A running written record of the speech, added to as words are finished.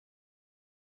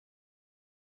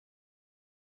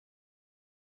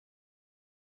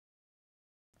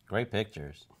Great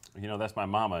pictures. You know, that's my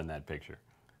mama in that picture.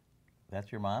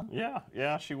 That's your mom?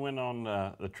 Yeah, she went on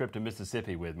the trip to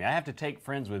Mississippi with me. I have to take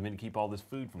friends with me to keep all this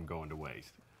food from going to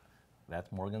waste. That's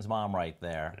Morgan's mom right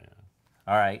there. Yeah.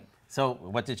 All right. So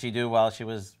what did she do while she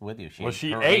was with you? She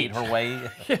ate ate. her way.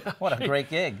 What a great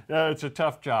gig. It's a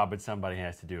tough job, but somebody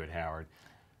has to do it, Howard.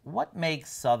 What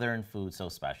makes Southern food so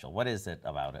special? What is it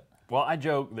about it? Well, I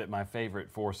joke that my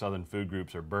favorite 4 Southern food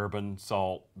groups are bourbon,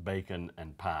 salt, bacon,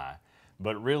 and pie.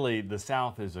 But really, the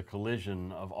South is a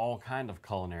collision of all kind of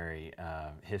culinary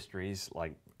histories,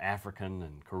 like African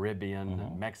and Caribbean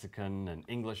and Mexican and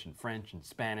English and French and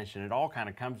Spanish, and it all kind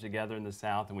of comes together in the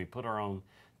South, and we put our own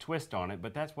twist on it,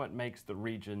 but that's what makes the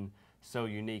region so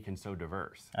unique and so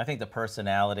diverse. I think the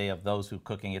personality of those who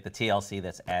cooking it, the TLC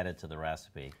that's added to the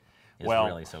recipe, is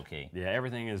really so key. Yeah,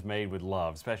 everything is made with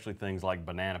love, especially things like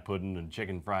banana pudding and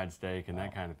chicken fried steak and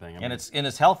that kind of thing. I mean, And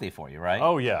it's healthy for you, right?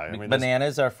 oh yeah, I mean,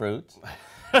 Bananas are fruits.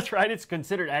 that's right. It's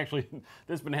considered, actually,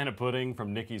 this banana pudding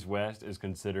from Nikki's West is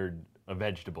considered a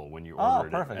vegetable when you order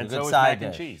it. Perfect. And A good so is side mac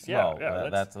and dish. cheese. Yeah, Well, yeah,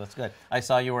 that's good. I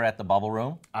saw you were at the Bubble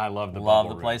Room. I love the Love Bubble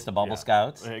the Room. place, the Bubble Yeah.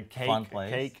 Scouts. Cake,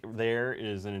 Cake there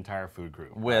is an entire food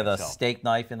group. With by a itself. steak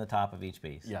knife in the top of each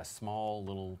piece. Yeah, small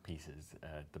little pieces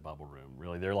at the Bubble Room.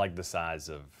 Really, they're like the size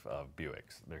of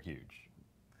Buicks. They're huge.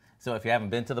 So if you haven't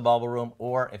been to the Bubble Room,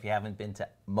 or if you haven't been to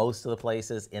most of the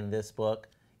places in this book,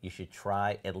 you should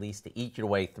try at least to eat your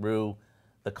way through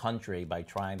the country by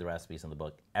trying the recipes in the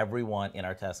book. Everyone in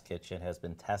our test kitchen has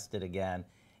been tested again,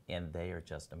 and they are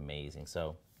just amazing.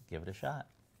 So give it a shot.